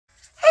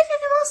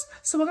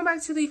So welcome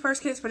back to the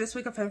first case for this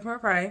week of February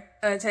Friday.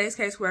 In today's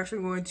case, we're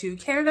actually going to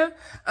Canada.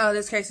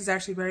 This case is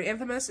actually very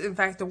infamous. In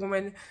fact, the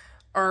woman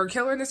or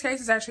killer in this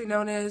case is actually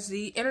known as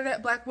the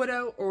Internet Black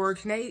Widow, or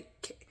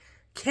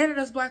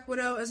Canada's Black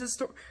Widow, as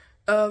the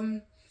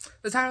title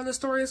of the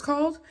story is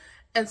called.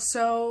 And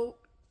so,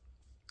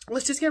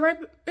 let's just get right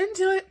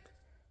into it.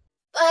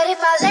 But if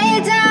I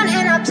lay down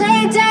and I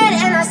play dead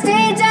and I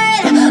stay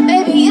dead,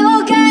 maybe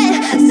you'll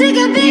get sick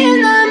of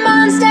being the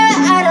monster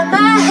out of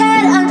my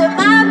head, under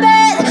my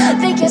bed.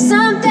 Think you're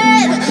something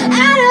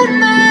out of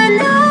my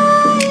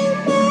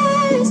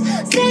nightmares,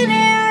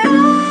 standing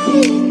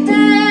right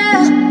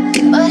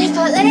there. But if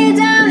I lay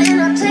down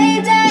and I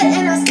play dead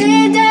and I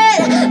stay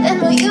dead,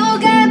 then will you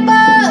get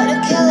bored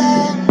of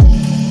killing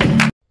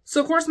me?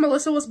 So, of course,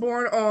 Melissa was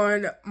born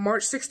on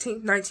March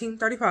 16,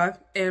 1935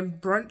 in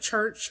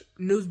Bruntchurch,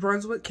 New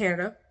Brunswick,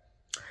 Canada.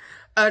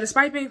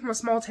 Despite being from a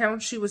small town,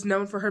 she was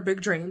known for her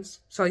big dreams.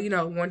 So, you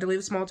know, wanted to leave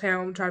a small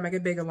town, try to make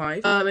it big in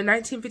life. In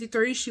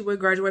 1953, she would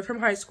graduate from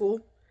high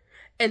school.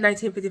 In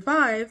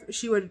 1955,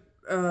 she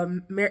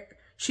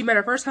met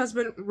her first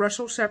husband,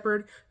 Russell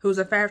Shepard, who was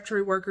a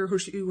factory worker who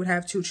she would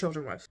have 2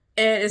 children with.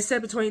 And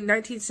instead, between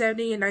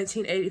 1970 and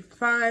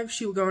 1985,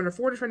 she would go under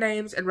 4 different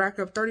names and rack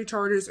up 30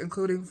 charges,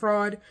 including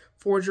fraud,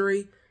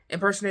 forgery,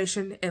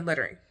 impersonation, and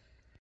littering.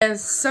 And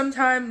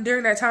sometime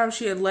during that time,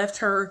 she had left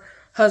her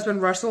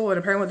husband, Russell, and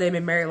apparently they'd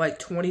been married like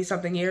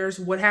 20-something years.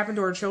 What happened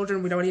to her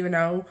children, we don't even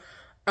know.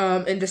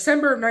 In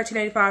December of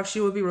 1985, she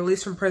would be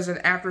released from prison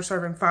after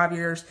serving 5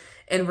 years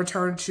and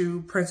returned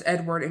to Prince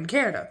Edward in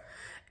Canada.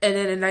 And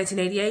then in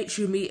 1988,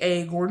 she would meet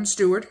a Gordon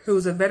Stewart, who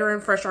was a veteran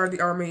fresh out of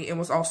the army and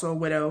was also a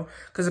widow,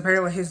 because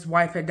apparently his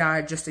wife had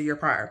died just a year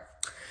prior.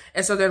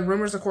 And so then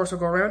rumors, of course,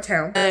 would go around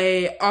town.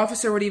 An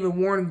officer would even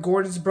warn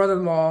Gordon's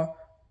brother-in-law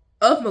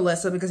of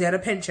Melissa because he had a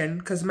pension,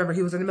 because remember,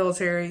 he was in the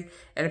military,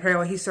 and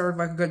apparently he served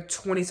like a good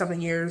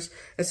 20-something years,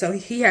 and so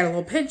he had a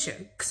little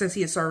pension since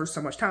he had served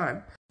so much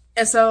time.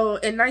 And so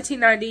in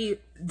 1990,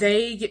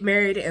 they get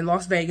married in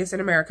Las Vegas in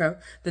America.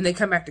 Then they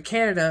come back to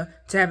Canada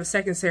to have a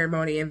second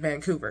ceremony in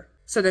Vancouver.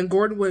 So then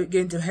Gordon would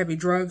get into heavy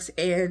drugs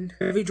and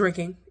heavy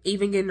drinking,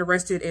 even getting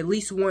arrested at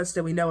least once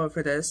that we know of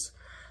for this.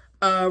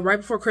 Right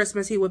before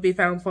Christmas, he would be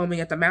found foaming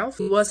at the mouth.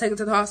 He was taken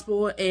to the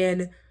hospital,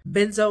 and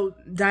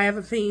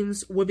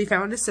benzodiazepines would be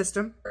found in his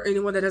system. For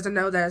anyone that doesn't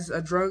know, that's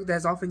a drug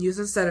that's often used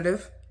as a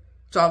sedative.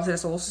 So obviously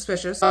that's a little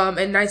suspicious. In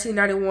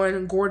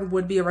 1991, Gordon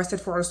would be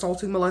arrested for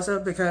assaulting Melissa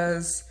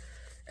because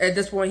at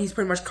this point, he's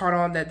pretty much caught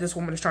on that this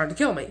woman is trying to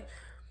kill me.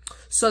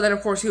 So then,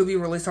 of course, he would be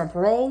released on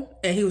parole,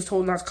 and he was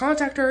told not to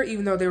contact her,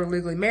 even though they were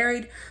legally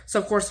married. So,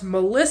 of course,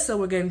 Melissa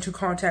would get into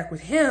contact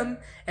with him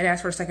and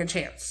ask for a second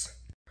chance.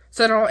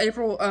 So then on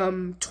April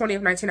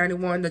 20th,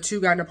 1991, the two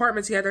got an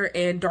apartment together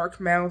in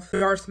Dartmouth,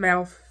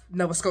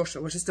 Nova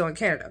Scotia, which is still in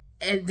Canada.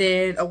 And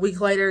then a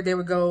week later, they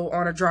would go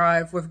on a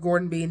drive with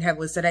Gordon being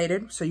heavily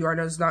sedated. So you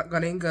already know it's not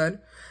going to end good.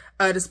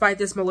 Despite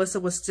this, Melissa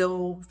was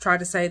still trying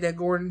to say that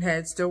Gordon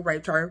had still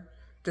raped her,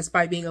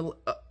 despite being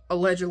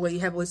allegedly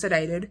heavily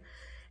sedated.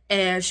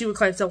 And she would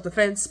claim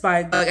self-defense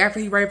by, after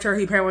he raped her,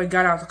 he apparently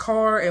got out of the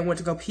car and went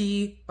to go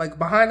pee, like,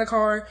 behind the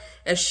car.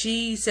 And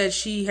she said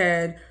she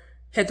had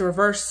hit the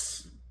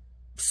reverse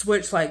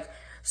switch, like,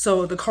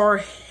 so the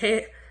car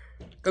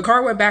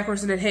went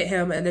backwards and then hit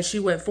him, and then she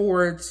went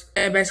forwards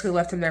and basically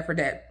left him there for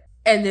dead.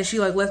 And then she,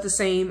 like, left the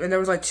scene, and there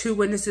was, like, 2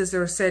 witnesses that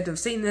were said to have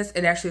seen this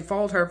and actually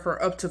followed her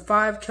for up to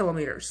 5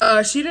 kilometers.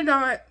 She did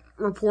not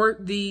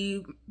report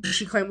she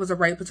claimed was a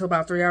rape until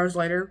about 3 hours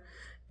later.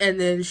 And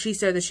then she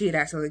said that she had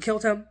accidentally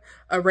killed him.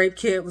 A rape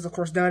kit was, of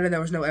course, done, and there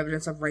was no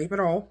evidence of rape at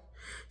all.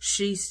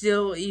 She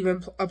still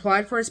even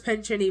applied for his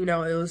pension, even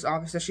though it was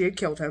obvious that she had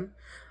killed him.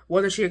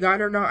 Whether she had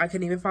gotten it or not, I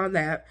couldn't even find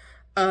that.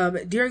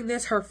 During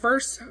this, her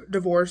first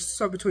divorce,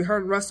 so between her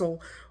and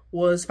Russell,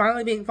 was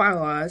finally being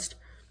finalized.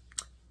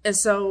 And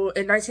so,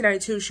 in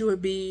 1992, she would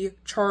be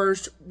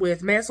charged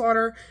with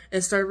manslaughter,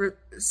 and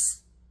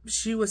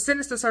she was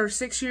sentenced to serve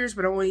 6 years,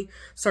 but only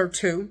served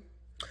 2.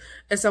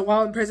 And so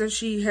while in prison,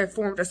 she had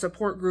formed a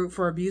support group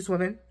for abused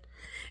women.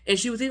 And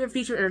she was even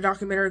featured in a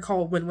documentary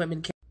called When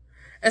Women Kill.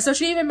 And so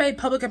she even made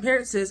public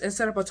appearances and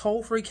set up a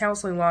toll-free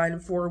counseling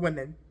line for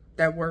women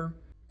that were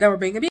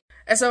being abused.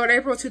 And so in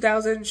April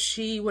 2000,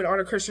 she went on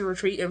a Christian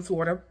retreat in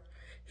Florida.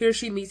 Here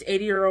she meets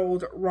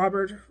 80-year-old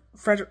Robert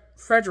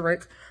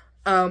Frederick.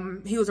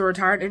 He was a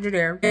retired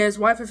engineer. His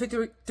wife of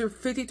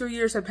 53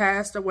 years had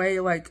passed away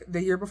like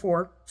the year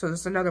before. So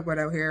there's another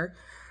widow here.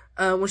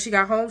 When she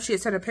got home, she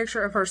had sent a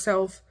picture of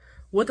herself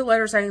with the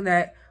letter saying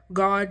that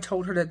God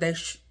told her that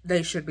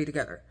they should be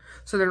together.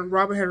 So then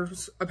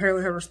Robert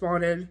apparently had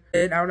responded,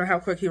 and I don't know how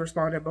quick he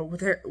responded, but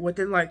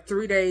within like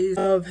 3 days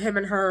of him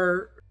and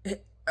her,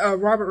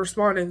 Robert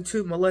responding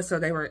to Melissa,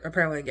 they were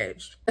apparently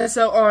engaged. And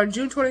so on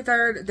June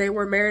 23rd, they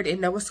were married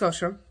in Nova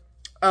Scotia.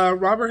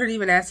 Robert had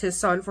even asked his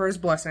son for his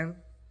blessing,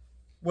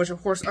 which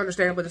of course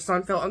understandably the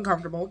son felt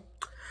uncomfortable.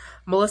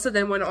 Melissa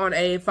then went on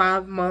a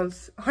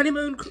 5-month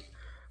honeymoon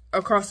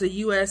across the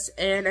U.S.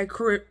 and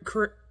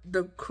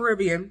the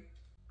Caribbean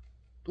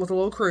with a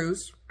little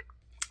cruise.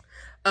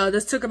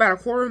 This took about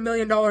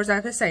 $250,000 out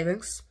of his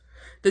savings.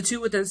 The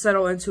two would then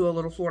settle into a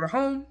little Florida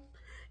home.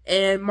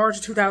 In March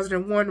of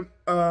 2001,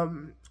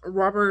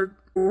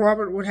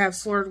 Robert would have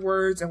slurred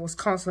words and was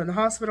constantly in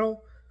the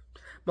hospital.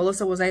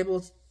 Melissa was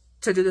able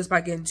to do this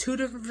by getting 2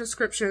 different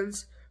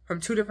prescriptions from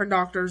 2 different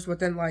doctors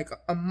within like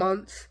a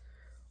month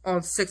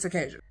on 6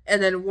 occasions.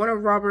 And then one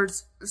of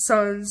Robert's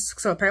sons,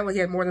 so apparently he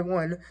had more than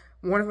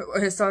one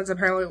of his sons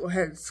apparently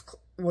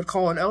would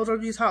call an elder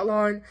abuse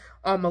hotline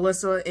on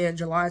Melissa in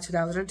July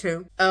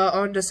 2002.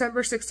 On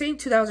December 16,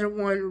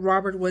 2001,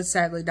 Robert would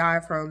sadly die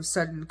from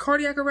sudden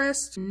cardiac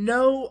arrest.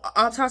 No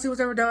autopsy was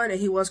ever done, and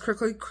he was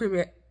quickly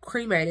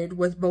cremated,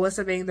 with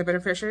Melissa being the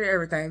beneficiary of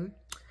everything.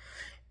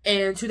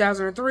 In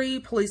 2003,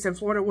 police in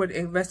Florida would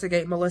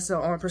investigate Melissa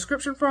on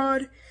prescription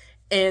fraud.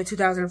 In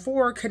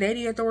 2004,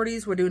 Canadian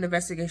authorities would do an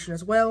investigation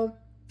as well.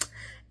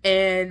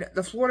 And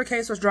the Florida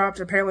case was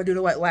dropped apparently due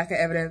to like lack of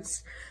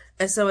evidence.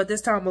 And so at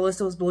this time,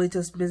 Melissa was believed to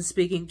have been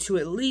speaking to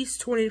at least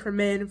 20 different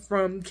men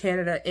from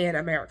Canada and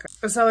America.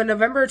 And so in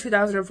November of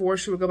 2004,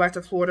 she would go back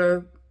to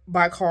Florida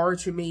by car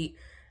to meet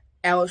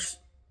Alex,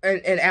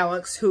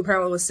 who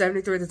apparently was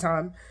 73 at the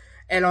time.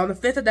 And on the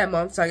 5th of that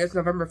month, so I guess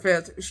November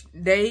 5th,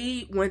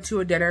 they went to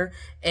a dinner,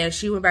 and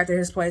she went back to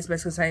his place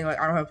basically saying,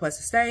 like, I don't have a place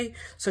to stay.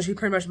 So she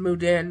pretty much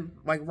moved in,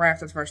 like, right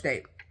after the first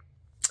date.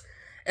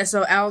 And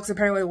so Alex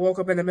apparently woke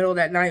up in the middle of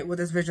that night with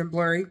his vision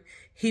blurry.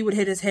 He would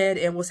hit his head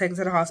and was taken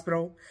to the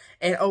hospital.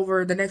 And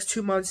over the next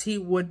 2 months, he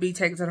would be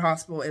taken to the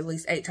hospital at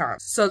least 8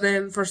 times. So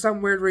then, for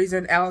some weird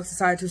reason, Alex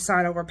decided to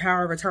sign over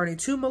power of attorney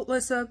to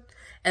Melissa.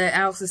 And then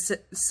Alex's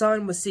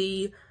son would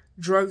see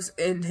drugs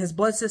in his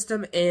blood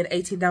system and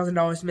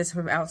 $18,000 missing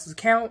from Alex's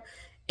account.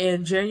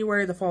 In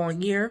January the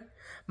following year,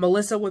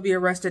 Melissa would be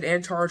arrested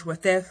and charged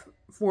with theft,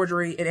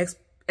 forgery, and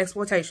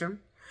exploitation.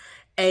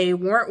 A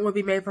warrant would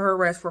be made for her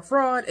arrest for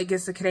fraud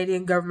against the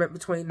Canadian government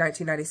between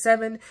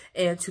 1997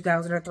 and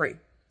 2003.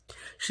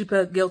 She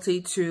pled guilty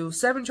to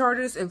 7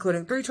 charges,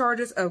 including 3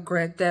 charges of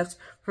grand theft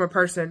from a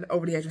person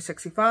over the age of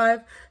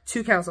 65,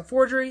 2 counts of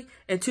forgery,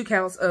 and 2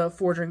 counts of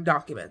forging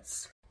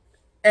documents.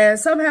 And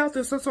somehow,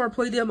 through some sort of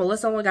plea deal,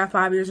 Melissa only got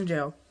 5 years in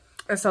jail.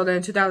 And so then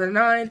in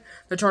 2009,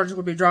 the charges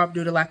would be dropped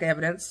due to lack of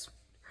evidence.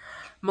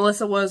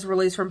 Melissa was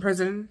released from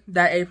prison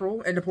that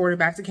April and deported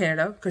back to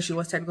Canada because she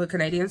was technically a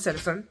Canadian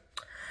citizen.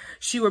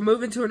 She would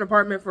move into an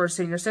apartment for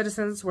senior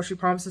citizens where she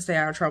promised to stay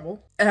out of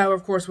trouble. However,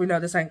 of course, we know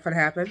this ain't gonna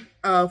happen.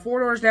 4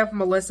 doors down from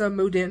Melissa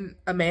moved in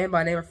a man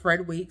by the name of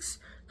Fred Weeks,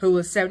 who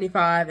was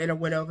 75 and a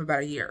widow of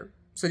about a year.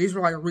 So these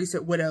were like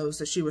recent widows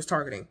that she was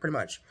targeting, pretty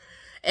much.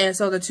 And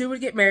so the two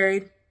would get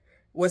married,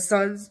 with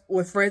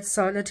Fred's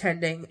son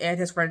attending and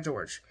his friend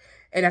George.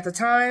 And at the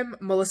time,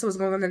 Melissa was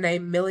going under the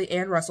name Millie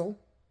Ann Russell.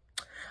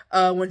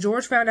 When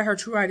George found out her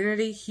true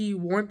identity, he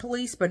warned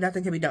police, but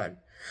nothing could be done.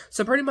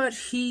 So pretty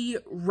much he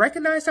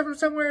recognized her from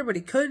somewhere, but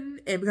he couldn't.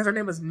 And because her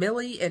name was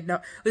Millie and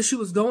not, she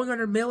was going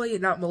under Millie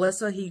and not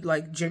Melissa, he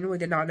like genuinely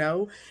did not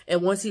know.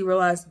 And once he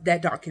realized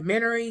that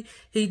documentary,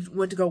 he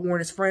went to go warn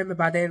his friend, but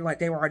by then like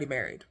they were already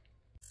married.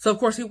 So, of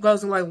course, he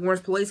goes and, like,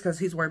 warns police because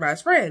he's worried about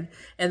his friend.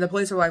 And the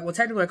police are like, well,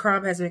 technically a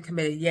crime hasn't been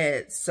committed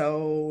yet,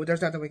 so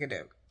there's nothing we can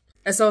do.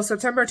 And so,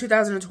 September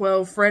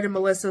 2012, Fred and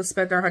Melissa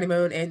spent their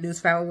honeymoon in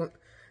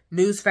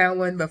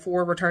Newfoundland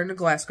before returning to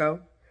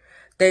Glasgow.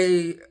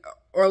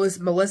 Or at least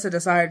Melissa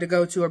decided to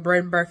go to a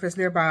bread and breakfast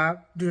nearby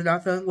due to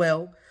not feeling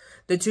well.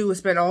 The two would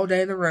spend all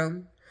day in the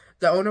room.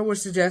 The owner would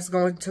suggest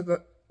going to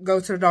go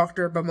to the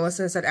doctor, but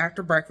Melissa said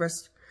after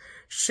breakfast.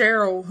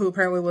 Cheryl, who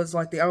apparently was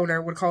like the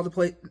owner, would call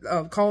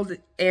the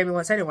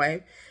ambulance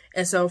anyway.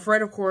 And so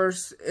Fred, of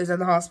course, is in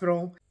the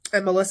hospital,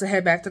 and Melissa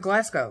head back to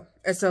Glasgow.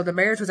 And so the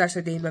marriage was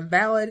actually deemed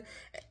invalid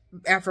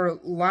after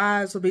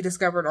lies would be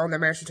discovered on their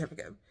marriage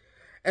certificate.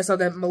 And so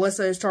then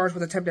Melissa is charged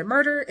with attempted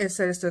murder and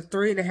sentenced to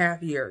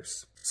 3.5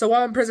 years. So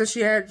while in prison,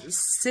 she had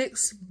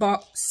six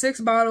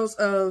bottles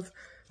of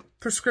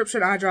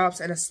prescription eye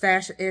drops and a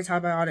stash of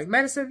antibiotic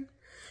medicine.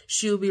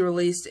 She will be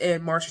released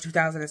in March of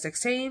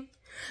 2016.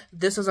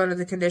 This was under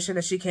the condition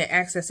that she can't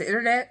access the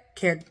internet,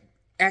 can't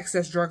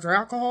access drugs or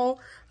alcohol,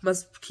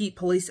 must keep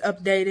police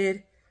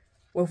updated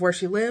with where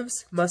she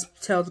lives,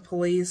 must tell the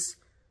police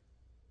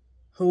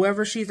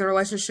whoever she's in a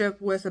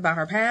relationship with about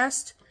her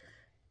past.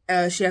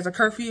 She has a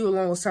curfew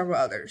along with several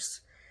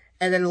others.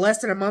 And then less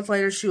than a month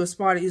later, she was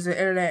spotted using the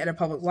internet in a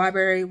public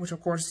library, which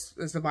of course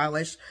is a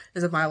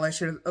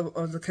violation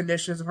of the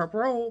conditions of her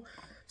parole.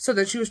 So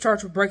then she was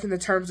charged with breaking the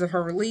terms of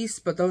her release,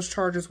 but those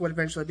charges would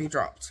eventually be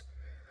dropped.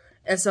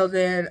 And so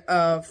then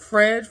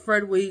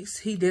Fred Weeks,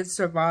 he did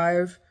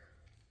survive,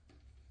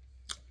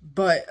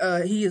 but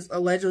he is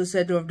allegedly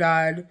said to have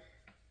died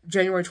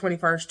January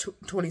 21st,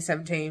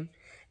 2017.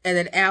 And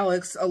then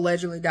Alex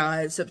allegedly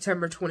died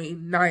September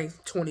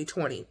 29th,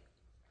 2020.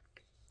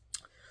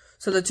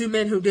 So the two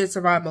men who did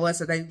survive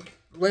Melissa, they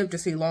lived to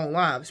see long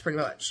lives, pretty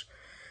much.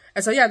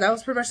 And so, yeah, that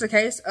was pretty much the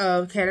case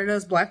of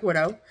Canada's Black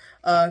Widow.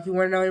 If you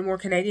want to know any more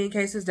Canadian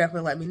cases,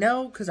 definitely let me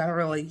know, because I don't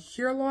really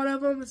hear a lot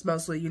of them. It's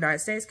mostly United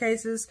States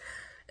cases.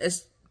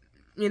 It's,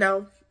 you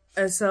know,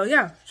 and so,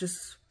 yeah,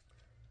 just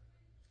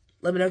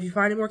let me know if you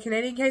find any more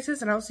Canadian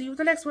cases, and I'll see you with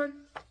the next one.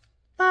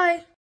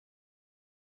 Bye!